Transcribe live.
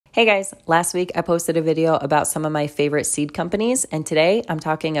Hey guys, last week I posted a video about some of my favorite seed companies, and today I'm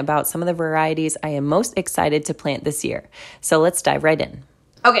talking about some of the varieties I am most excited to plant this year. So let's dive right in.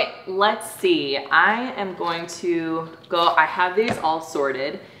 Okay, let's see. I am going to go, I have these all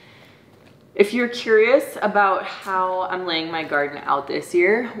sorted. If you're curious about how I'm laying my garden out this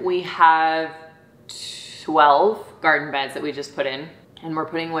year, we have 12 garden beds that we just put in, and we're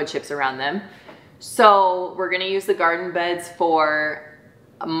putting wood chips around them. So we're gonna use the garden beds for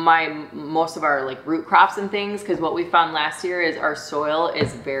most of our like root crops and things, because what we found last year is our soil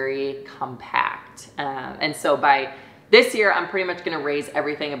is very compact, and so by this year I'm pretty much going to raise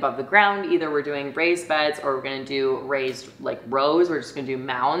everything above the ground. Either we're doing raised beds or we're going to do raised like rows. We're just going to do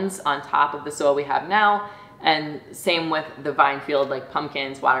mounds on top of the soil we have now, and same with the vine field, like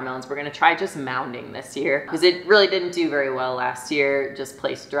pumpkins, watermelons. We're going to try just mounding this year because it really didn't do very well last year, just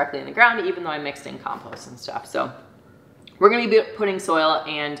placed directly in the ground, even though I mixed in compost and stuff. So we're gonna be putting soil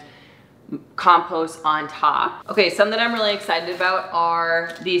and compost on top. Okay, some that I'm really excited about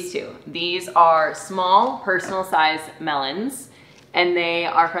are these two. These are small personal size melons, and they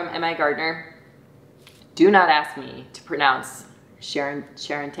are from M.I. Gardner. Do not ask me to pronounce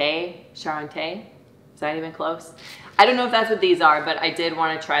Charente. Is that even close? I don't know if that's what these are, but I did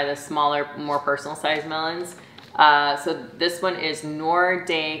want to try the smaller, more personal size melons. So this one is Noir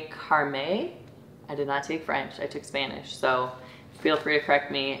de Carme. I did not take French, I took Spanish, so feel free to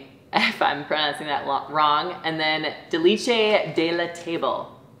correct me if I'm pronouncing that wrong. And then Delice de la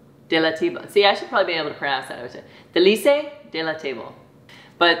Table. See, I should probably be able to pronounce that. Delice de la Table.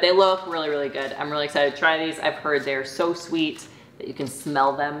 But they look really, really good. I'm really excited to try these. I've heard they're so sweet that you can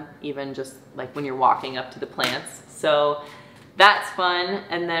smell them even just like when you're walking up to the plants. So that's fun.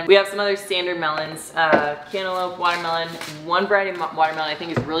 And then we have some other standard melons, cantaloupe, watermelon. One variety of watermelon I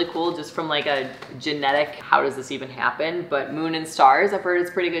think is really cool just from like a genetic, how does this even happen? But Moon and Stars, I've heard it's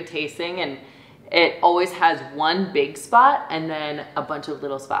pretty good tasting, and it always has one big spot and then a bunch of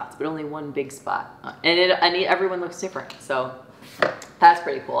little spots, but only one big spot. And everyone looks different. So that's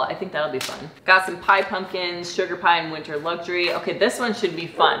pretty cool. I think that'll be fun. Got some pie pumpkins, sugar pie and winter luxury. Okay, this one should be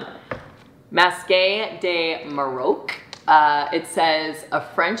fun. Masque de Maroc. It says a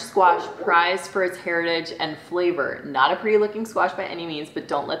French squash prized for its heritage and flavor. Not a pretty looking squash by any means, but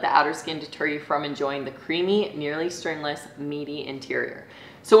don't let the outer skin deter you from enjoying the creamy, nearly stringless, meaty interior.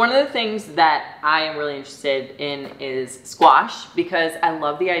 So one of the things that I am really interested in is squash, because I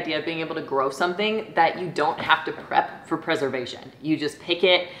love the idea of being able to grow something that you don't have to prep for preservation. You just pick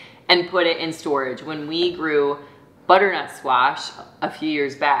it and put it in storage. When we grew butternut squash a few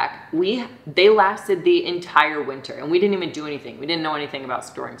years back, they lasted the entire winter, and we didn't even do anything. We didn't know anything about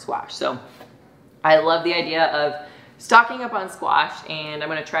storing squash. So I love the idea of stocking up on squash, and I'm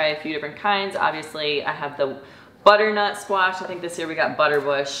gonna try a few different kinds. Obviously, I have the butternut squash. I think this year we got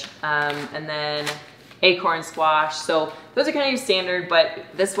butterbush, and then acorn squash. So those are kind of your standard, but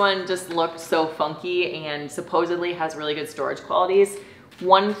this one just looked so funky and supposedly has really good storage qualities.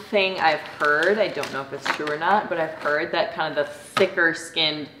 One thing I've heard, I don't know if it's true or not, but I've heard that kind of the thicker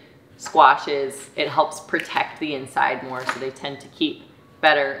skinned squashes, it helps protect the inside more, so they tend to keep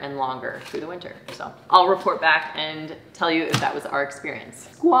better and longer through the winter. So I'll report back and tell you if that was our experience.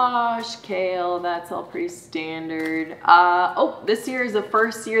 Squash, kale, that's all pretty standard. Oh, this year is the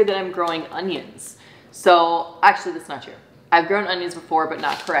first year that I'm growing onions. So actually that's not true. I've grown onions before, but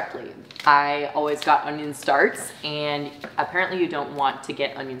not correctly. I always got onion starts, and apparently you don't want to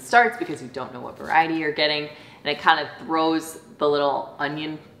get onion starts because you don't know what variety you're getting, and it kind of throws the little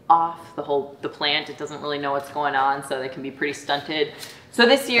onion off, the plant. It doesn't really know what's going on, so they can be pretty stunted. So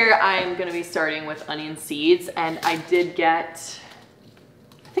this year I'm gonna be starting with onion seeds, and I did get,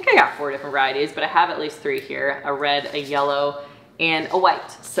 I think I got 4 different varieties, but I have at least 3 here, a red, a yellow, and a white.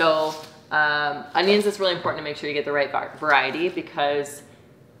 So onions, is really important to make sure you get the right variety, because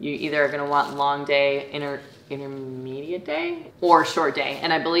you either are going to want long day, intermediate day, or short day.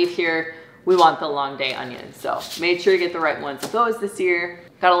 And I believe here we want the long day onions. So make sure you get the right ones of those this year.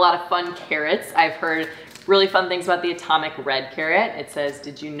 Got a lot of fun carrots. I've heard really fun things about the atomic red carrot. It says,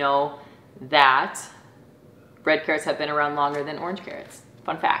 did you know that red carrots have been around longer than orange carrots?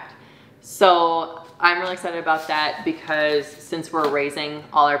 Fun fact. So I'm really excited about that, because since we're raising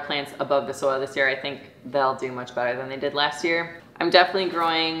all our plants above the soil this year, I think they'll do much better than they did last year. I'm definitely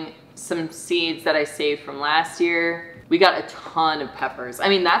growing some seeds that I saved from last year. We got a ton of peppers. I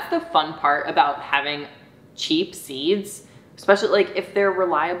mean, that's the fun part about having cheap seeds, especially like if they're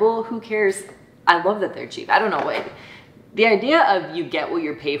reliable, who cares? I love that they're cheap. I don't know, the idea of you get what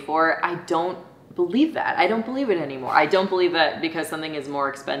you pay for, I don't believe that. I don't believe it anymore. I don't believe that because something is more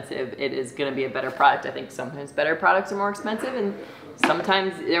expensive, it is going to be a better product. I think sometimes better products are more expensive, and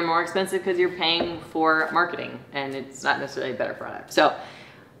sometimes they're more expensive because you're paying for marketing and it's not necessarily a better product. So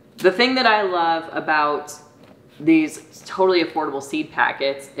the thing that I love about these totally affordable seed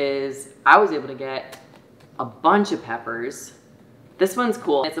packets is I was able to get a bunch of peppers. This one's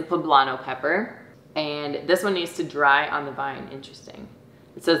cool. It's a poblano pepper, and this one needs to dry on the vine. Interesting.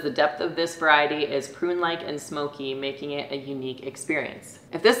 It says the depth of this variety is prune-like and smoky, making it a unique experience.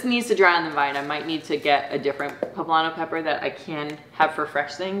 If this needs to dry on the vine, I might need to get a different poblano pepper that I can have for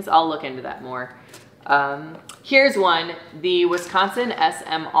fresh things. I'll look into that more. Here's one, the Wisconsin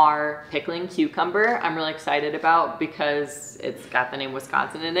SMR Pickling Cucumber. I'm really excited about because it's got the name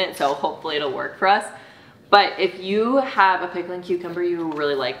Wisconsin in it, so hopefully it'll work for us. But if you have a pickling cucumber you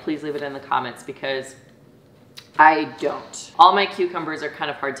really like, please leave it in the comments because I don't. All my cucumbers are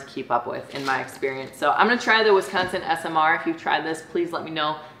kind of hard to keep up with in my experience. So I'm gonna try the Wisconsin SMR. If you've tried this, please let me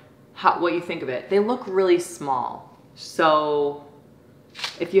know what you think of it. They look really small. So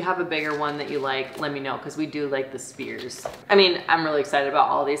if you have a bigger one that you like, let me know because we do like the spheres. I mean, I'm really excited about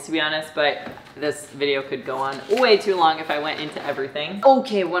all these to be honest, but this video could go on way too long if I went into everything.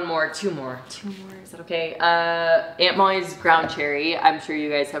 Okay, two more, is that okay? Aunt Molly's ground cherry. I'm sure you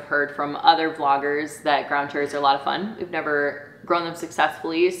guys have heard from other vloggers that ground cherries are a lot of fun. We've never grown them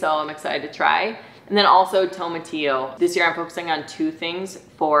successfully, so I'm excited to try. And then also tomatillo. This year I'm focusing on two things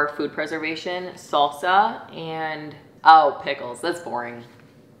for food preservation, salsa and pickles. That's boring.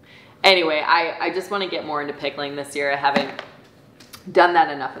 Anyway, I just want to get more into pickling this year. I haven't done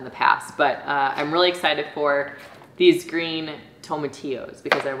that enough in the past, but I'm really excited for these green tomatillos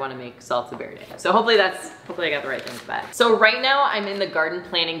because I want to make salsa verde. So hopefully I got the right things for that. So right now I'm in the garden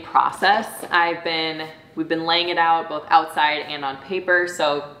planning process. We've been laying it out both outside and on paper.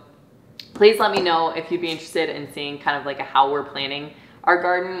 So please let me know if you'd be interested in seeing kind of like how we're planning our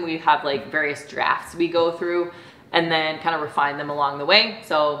garden. We have like various drafts we go through and then kind of refine them along the way.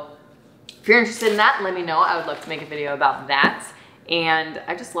 So if you're interested in that, let me know. I would love to make a video about that. And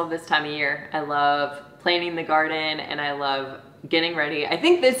I just love this time of year. I love planting the garden and I love getting ready. I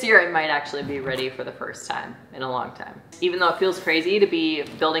think this year I might actually be ready for the first time in a long time. Even though it feels crazy to be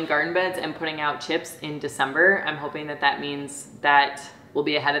building garden beds and putting out chips in December, I'm hoping that that means that we'll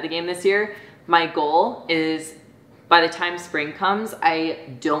be ahead of the game this year. My goal is by the time spring comes,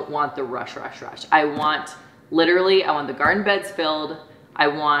 I don't want the rush. I want the garden beds filled. I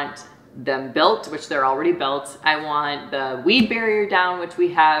want them built, which they're already built. I want the weed barrier down, which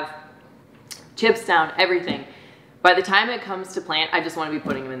we have, chips down, everything. By the time it comes to plant, I just want to be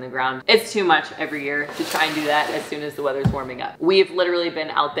putting them in the ground. It's too much every year to try and do that as soon as the weather's warming up. We've literally been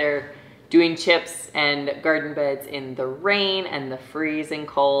out there doing chips and garden beds in the rain and the freezing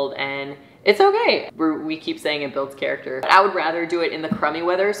cold, and it's okay. We keep saying it builds character. But I would rather do it in the crummy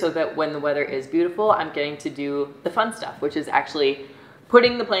weather so that when the weather is beautiful, I'm getting to do the fun stuff, which is actually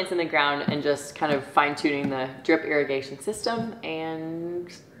putting the plants in the ground and just kind of fine tuning the drip irrigation system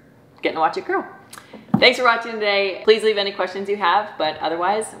and getting to watch it grow. Thanks for watching today. Please leave any questions you have, but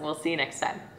otherwise, we'll see you next time.